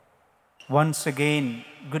Once again,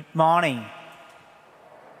 good morning.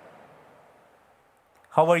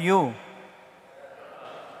 How are you?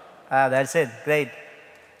 That's it. Great.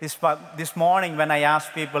 This morning, when I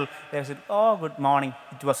asked people, they said, "Oh, good morning."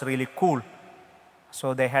 It was really cool.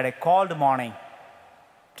 So they had a cold morning.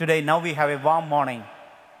 Today, now we have a warm morning.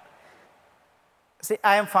 See,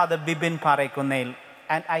 I am Father Bibin Parekunnel,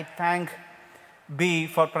 and I thank B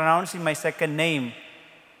for pronouncing my second name.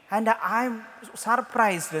 And I'm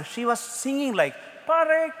surprised. She was singing like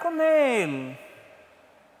Parekunnel.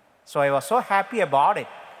 So I was so happy about it.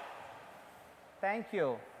 Thank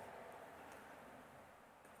you.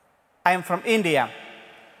 I am from India.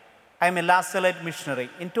 I am a Last Salite missionary.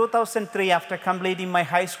 In 2003, after completing my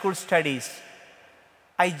high school studies,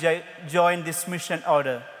 I joined this mission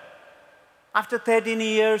order. After 13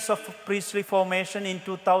 years of priestly formation in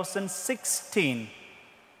 2016,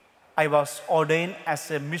 I was ordained as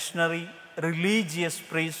a missionary religious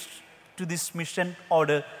priest to this mission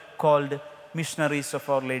order called Missionaries of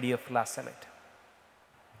Our Lady of La Salette.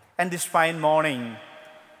 And this fine morning,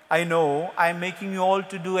 I know I'm making you all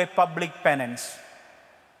to do a public penance.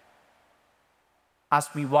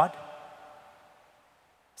 Ask me what?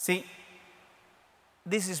 See,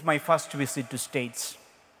 this is my first visit to States.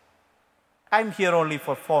 I'm here only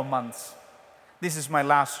for 4 months. This is my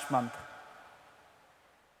last month.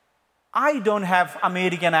 I don't have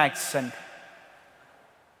American accent.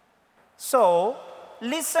 So,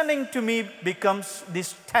 listening to me becomes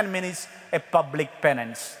this 10 minutes a public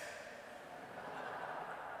penance.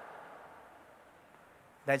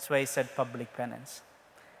 That's why I said public penance.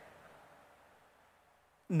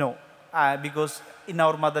 No, because in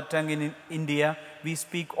our mother tongue in India, we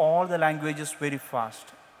speak all the languages very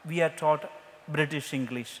fast. We are taught British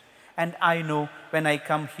English. And I know when I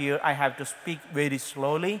come here, I have to speak very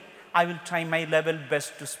slowly. I will try my level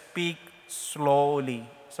best to speak slowly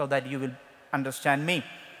so that you will understand me.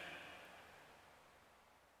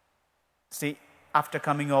 See, after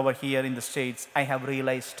coming over here in the States, I have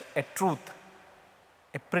realized a truth,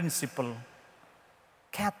 a principle.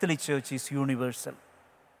 Catholic Church is universal.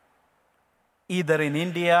 Either in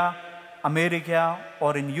India, America,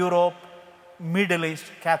 or in Europe, Middle East,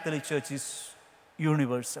 Catholic Church is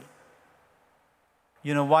universal.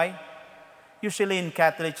 You know why? Usually in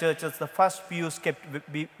Catholic churches, the first pews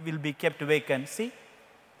will be kept vacant. See?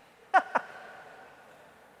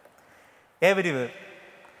 Everywhere.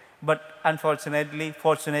 But unfortunately,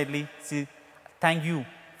 fortunately, see, thank you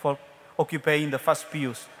for occupying the first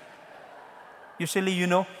pews. Usually, you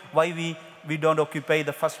know why we don't occupy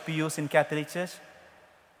the first pews in Catholic Church?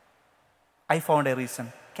 I found a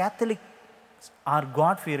reason. Catholics are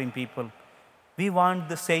God-fearing people. We want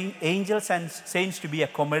the angels and saints to be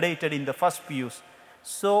accommodated in the first pews.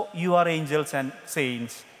 So you are angels and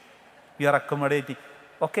saints. You are accommodating.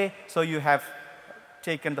 Okay, so you have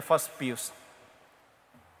taken the first pews.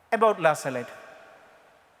 About La Salette.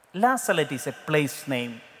 La Salette is a place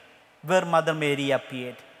name where Mother Mary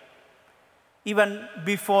appeared. Even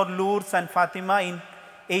before Lourdes and Fatima in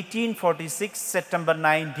 1846, September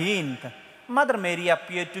 19th, Mother Mary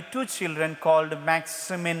appeared to two children called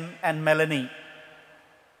Maximin and Melanie.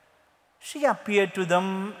 She appeared to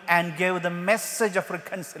them and gave the message of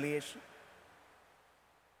reconciliation.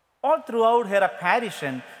 All throughout her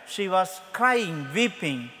apparition, she was crying,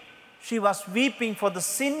 weeping. She was weeping for the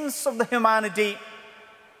sins of the humanity.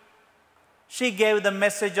 She gave the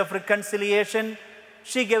message of reconciliation.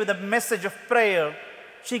 She gave the message of prayer.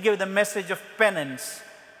 She gave the message of penance.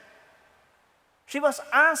 She was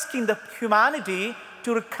asking the humanity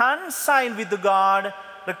to reconcile with God,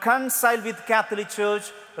 reconcile with Catholic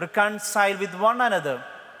Church, reconcile with one another.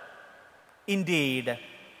 Indeed,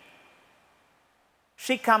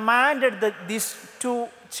 she commanded these two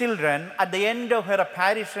children at the end of her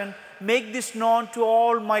apparition, make this known to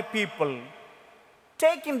all my people.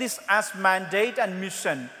 Taking this as mandate and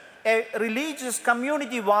mission, a religious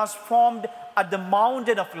community was formed at the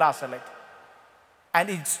mountain of La Salette, and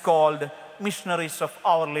it's called Missionaries of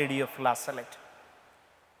Our Lady of La Salette.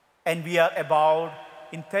 And we are about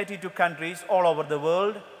in 32 countries all over the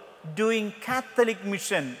world doing Catholic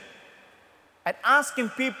mission and asking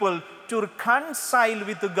people to reconcile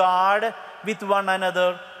with God, with one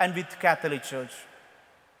another, and with Catholic Church.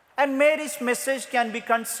 And Mary's message can be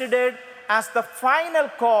considered as the final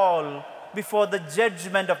call before the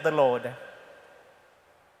judgment of the Lord.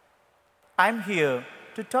 I'm here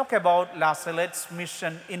to talk about La Salette's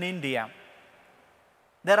mission in India.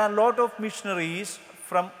 There are a lot of missionaries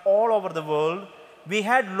from all over the world. We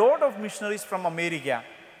had a lot of missionaries from America.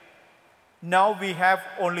 Now we have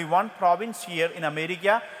only one province here in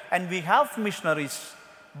America, and we have missionaries.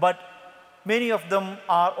 But Many of them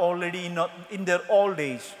are already in their old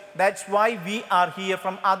age. That's why we are here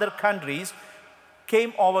from other countries,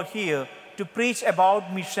 came over here to preach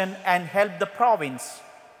about mission and help the province,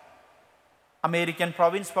 American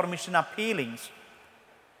province for mission appealings.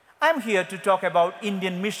 I'm here to talk about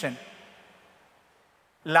Indian mission.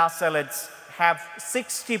 Lazarettes have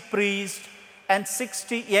 60 priests and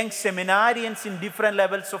 60 young seminarians in different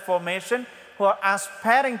levels of formation who are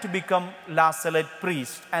aspiring to become Lazarette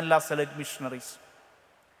priests and Lazarette missionaries.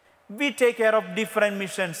 We take care of different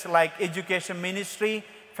missions like education ministry,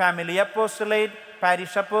 family apostolate,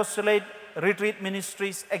 parish apostolate, retreat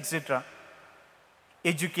ministries, etc.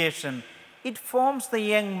 Education, it forms the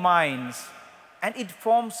young minds and it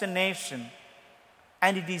forms a nation,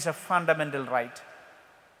 and it is a fundamental right.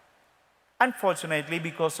 Unfortunately,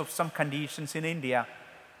 because of some conditions in India,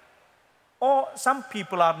 or some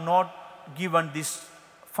people are not given this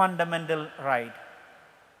fundamental right.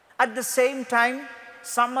 At the same time,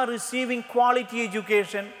 some are receiving quality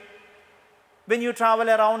education. When you travel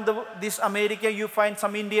around this America, you find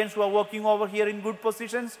some Indians who are working over here in good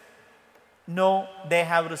positions. No, they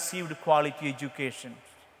have received quality education.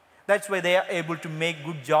 That's why they are able to make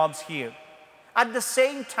good jobs here. At the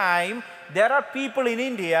same time, there are people in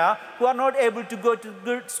India who are not able to go to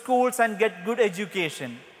good schools and get good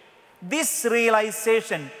education. This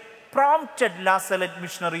realization prompted Lazarette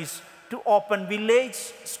missionaries to open village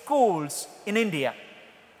schools in India.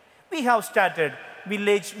 We have started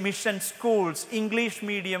village mission schools, English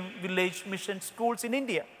medium village mission schools in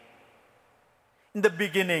India. In the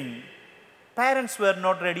beginning, parents were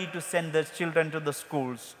not ready to send their children to the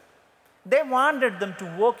schools. They wanted them to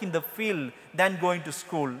work in the field than going to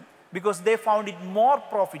school because they found it more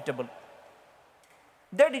profitable.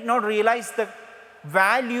 They did not realize the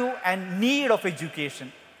value and need of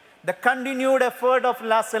education. The continued effort of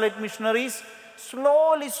Lazarette missionaries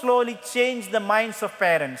slowly changed the minds of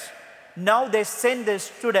parents. Now they send their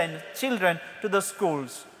children to the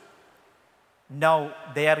schools. Now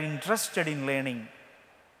they are interested in learning.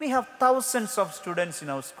 We have thousands of students in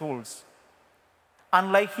our schools.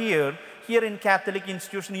 Unlike here in Catholic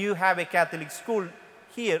institution, you have a Catholic school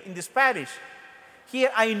here in this parish.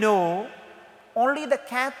 Here I know only the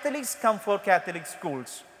Catholics come for Catholic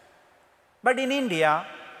schools. But in India,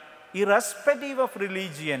 irrespective of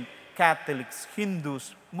religion, Catholics,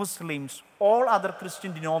 Hindus, Muslims, all other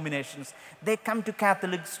Christian denominations, they come to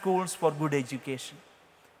Catholic schools for good education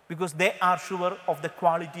because they are sure of the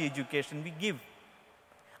quality education we give.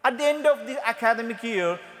 At the end of the academic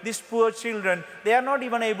year, these poor children, they are not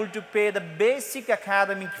even able to pay the basic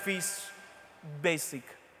academic fees,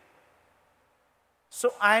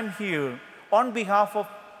 So I am here on behalf of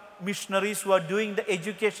missionaries who are doing the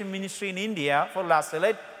education ministry in India for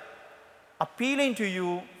Lazarette, appealing to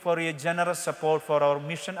you for your generous support for our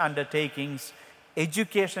mission undertakings,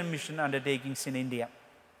 education mission undertakings in India.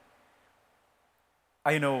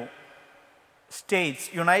 I know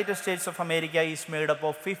United States of America is made up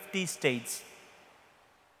of 50 states.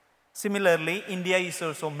 Similarly, India is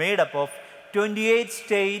also made up of 28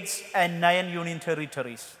 states and 9 union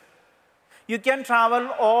territories. You can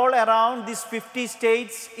travel all around these 50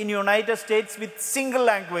 states in United States with single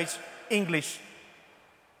language, English.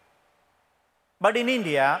 But in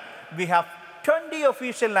India, we have 20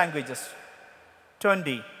 official languages.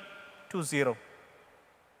 20. To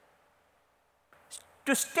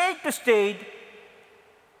state,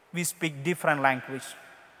 we speak different language.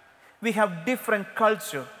 We have different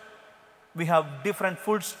culture. We have different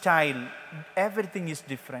food style. Everything is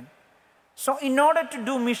different. So in order to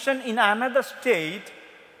do mission in another state,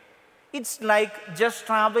 it's like just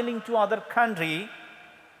traveling to other country.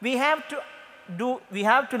 We have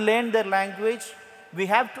to learn their language. We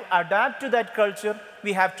have to adapt to that culture.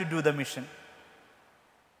 We have to do the mission.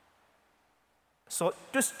 So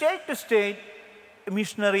to state, a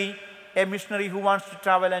missionary who wants to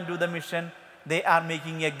travel and do the mission, they are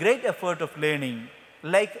making a great effort of learning.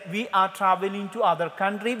 Like we are traveling to other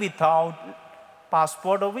country without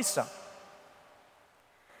passport or visa.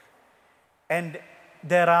 And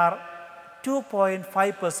there are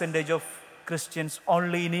 2.5% of Christians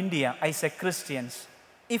only in India. I say Christians.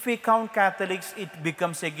 If we count Catholics, it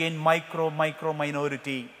becomes again micro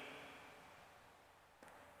minority.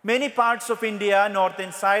 Many parts of India,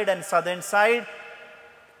 northern side and southern side,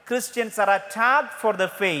 Christians are attacked for the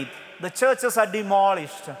faith. The churches are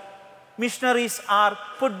demolished. Missionaries are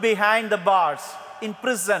put behind the bars,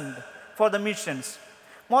 imprisoned for the missions.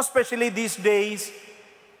 Most especially these days,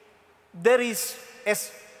 there is a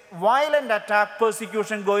violent attack,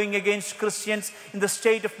 persecution going against Christians in the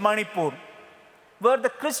state of Manipur, where the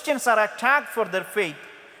Christians are attacked for their faith.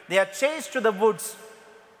 They are chased to the woods.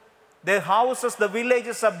 Their houses, the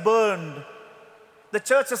villages are burned. The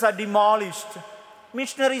churches are demolished.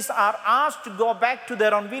 Missionaries are asked to go back to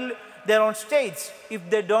their own states. If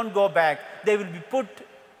they don't go back, they will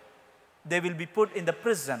be put in the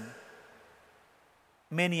prison.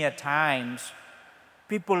 Many a times,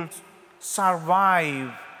 people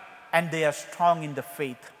survive and they are strong in the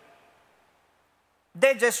faith.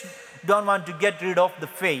 They just don't want to get rid of the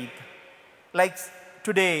faith. Like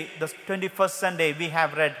today, the 21st Sunday, we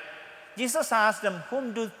have read, Jesus asked them,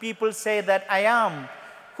 whom do people say that I am?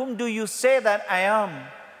 Whom do you say that I am?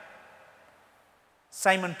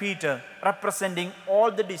 Simon Peter, representing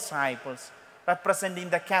all the disciples, representing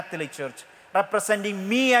the Catholic Church, representing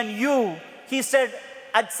me and you, he said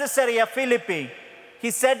at Caesarea Philippi,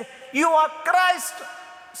 he said, you are Christ,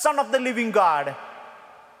 Son of the living God.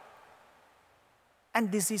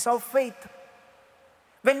 And this is our faith.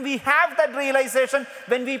 When we have that realization,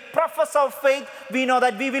 when we profess our faith, we know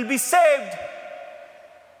that we will be saved.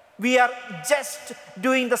 We are just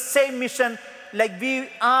doing the same mission, like we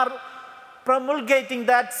are promulgating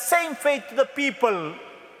that same faith to the people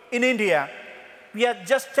in India. We are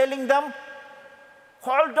just telling them,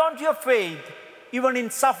 hold on to your faith. Even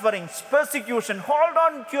in sufferings, persecution, hold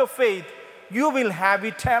on to your faith. You will have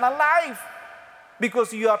eternal life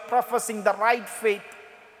because you are professing the right faith.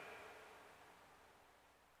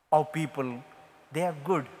 Our people, they are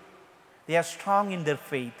good. They are strong in their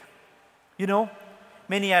faith. You know,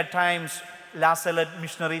 many a times, Lasalette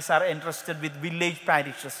missionaries are entrusted with village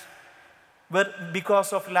parishes, where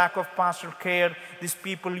because of lack of pastoral care, these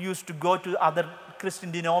people used to go to other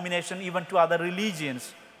Christian denominations, even to other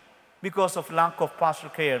religions. Because of lack of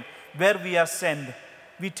pastoral care, where we are sent,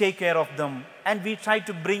 we take care of them, and we try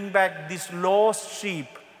to bring back these lost sheep.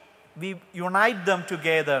 We unite them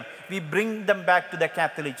together. We bring them back to the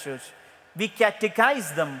Catholic Church. We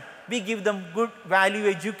catechize them. We give them good value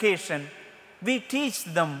education. We teach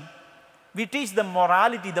them. We teach them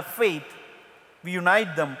morality, the faith. We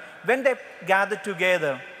unite them. When they gather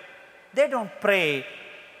together, they don't pray.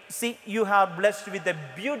 See, you are blessed with a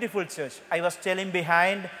beautiful church. I was telling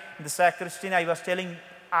behind the sacristy,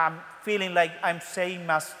 I'm feeling like I'm saying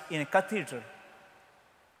Mass in a cathedral.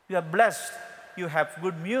 You are blessed. You have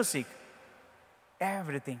good music,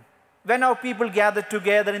 everything. When our people gather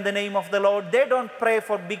together in the name of the Lord, they don't pray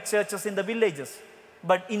for big churches in the villages,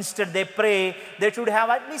 but instead they pray, they should have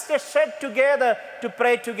at least a shed together to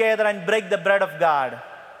pray together and break the bread of God.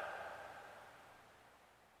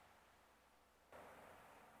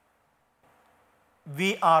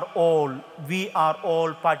 We are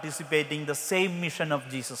all participating in the same mission of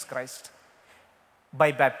Jesus Christ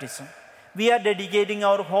by baptism. We are dedicating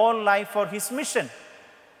our whole life for His mission.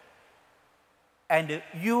 And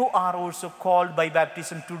you are also called by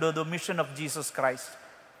baptism to do the mission of Jesus Christ.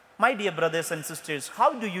 My dear brothers and sisters,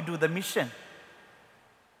 how do you do the mission?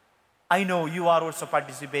 I know you are also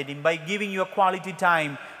participating by giving your quality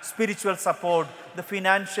time, spiritual support, the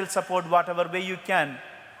financial support, whatever way you can.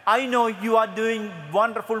 I know you are doing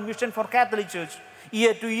wonderful mission for Catholic Church.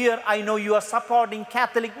 Year to year, I know you are supporting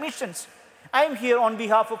Catholic missions. I am here on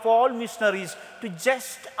behalf of all missionaries to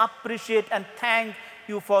just appreciate and thank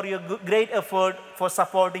you for your great effort for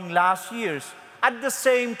supporting last years. At the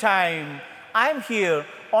same time, I am here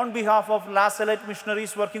on behalf of Lasalette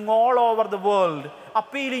missionaries working all over the world,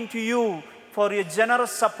 appealing to you for your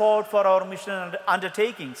generous support for our mission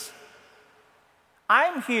undertakings. I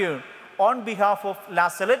am here on behalf of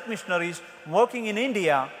Lasalette missionaries working in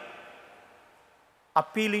India,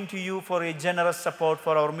 appealing to you for a generous support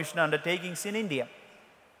for our mission undertakings in India.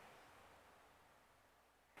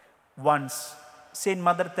 Once, Saint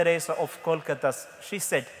Mother Teresa of Kolkata, she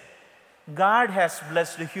said, God has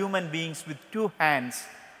blessed human beings with two hands,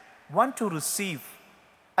 one to receive,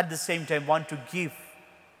 at the same time one to give.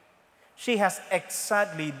 She has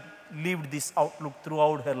exactly lived this outlook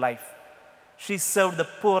throughout her life. She served the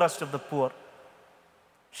poorest of the poor.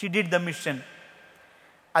 She did the mission.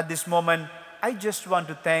 At this moment, I just want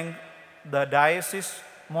to thank the diocese,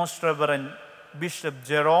 Most Reverend Bishop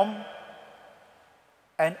Jerome,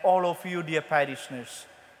 and all of you, dear parishioners,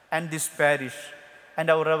 and this parish,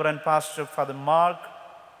 and our Reverend Pastor, Father Mark,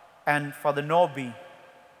 and Father Nobi,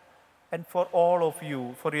 and for all of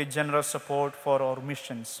you, for your generous support for our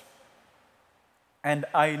missions. And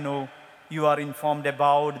I know you are informed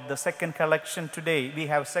about the second collection today. We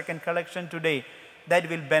have second collection today that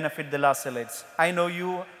will benefit the Lasalettes. I know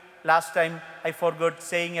you, last time I forgot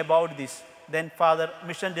saying about this. Then Father,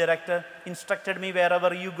 Mission Director, instructed me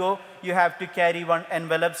wherever you go, you have to carry one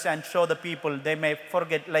envelopes and show the people. They may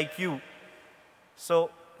forget like you.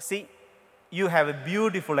 So, see, you have a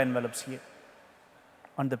beautiful envelopes here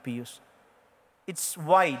on the PUs. It's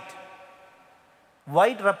white.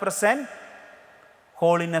 White represents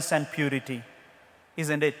holiness and purity,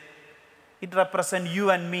 isn't it? It represents you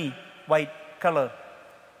and me, white color.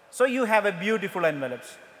 So you have a beautiful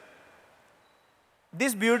envelopes.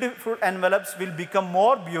 These beautiful envelopes will become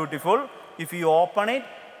more beautiful if you open it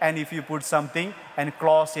and if you put something and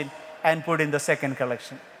close it and put in the second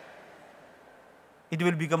collection. It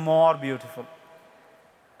will become more beautiful.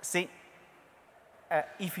 See,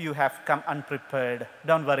 if you have come unprepared,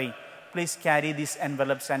 don't worry. Please carry these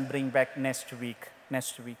envelopes and bring back next week.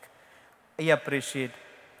 I appreciate,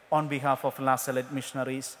 on behalf of La Salette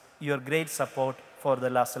missionaries, your great support for the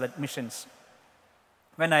La Salette missions.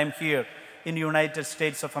 When I am here in the United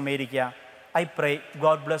States of America, I pray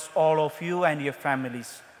God bless all of you and your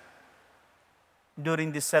families.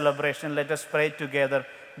 During this celebration, let us pray together.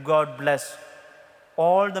 God bless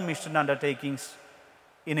all the mission undertakings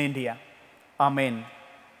in India. Amen.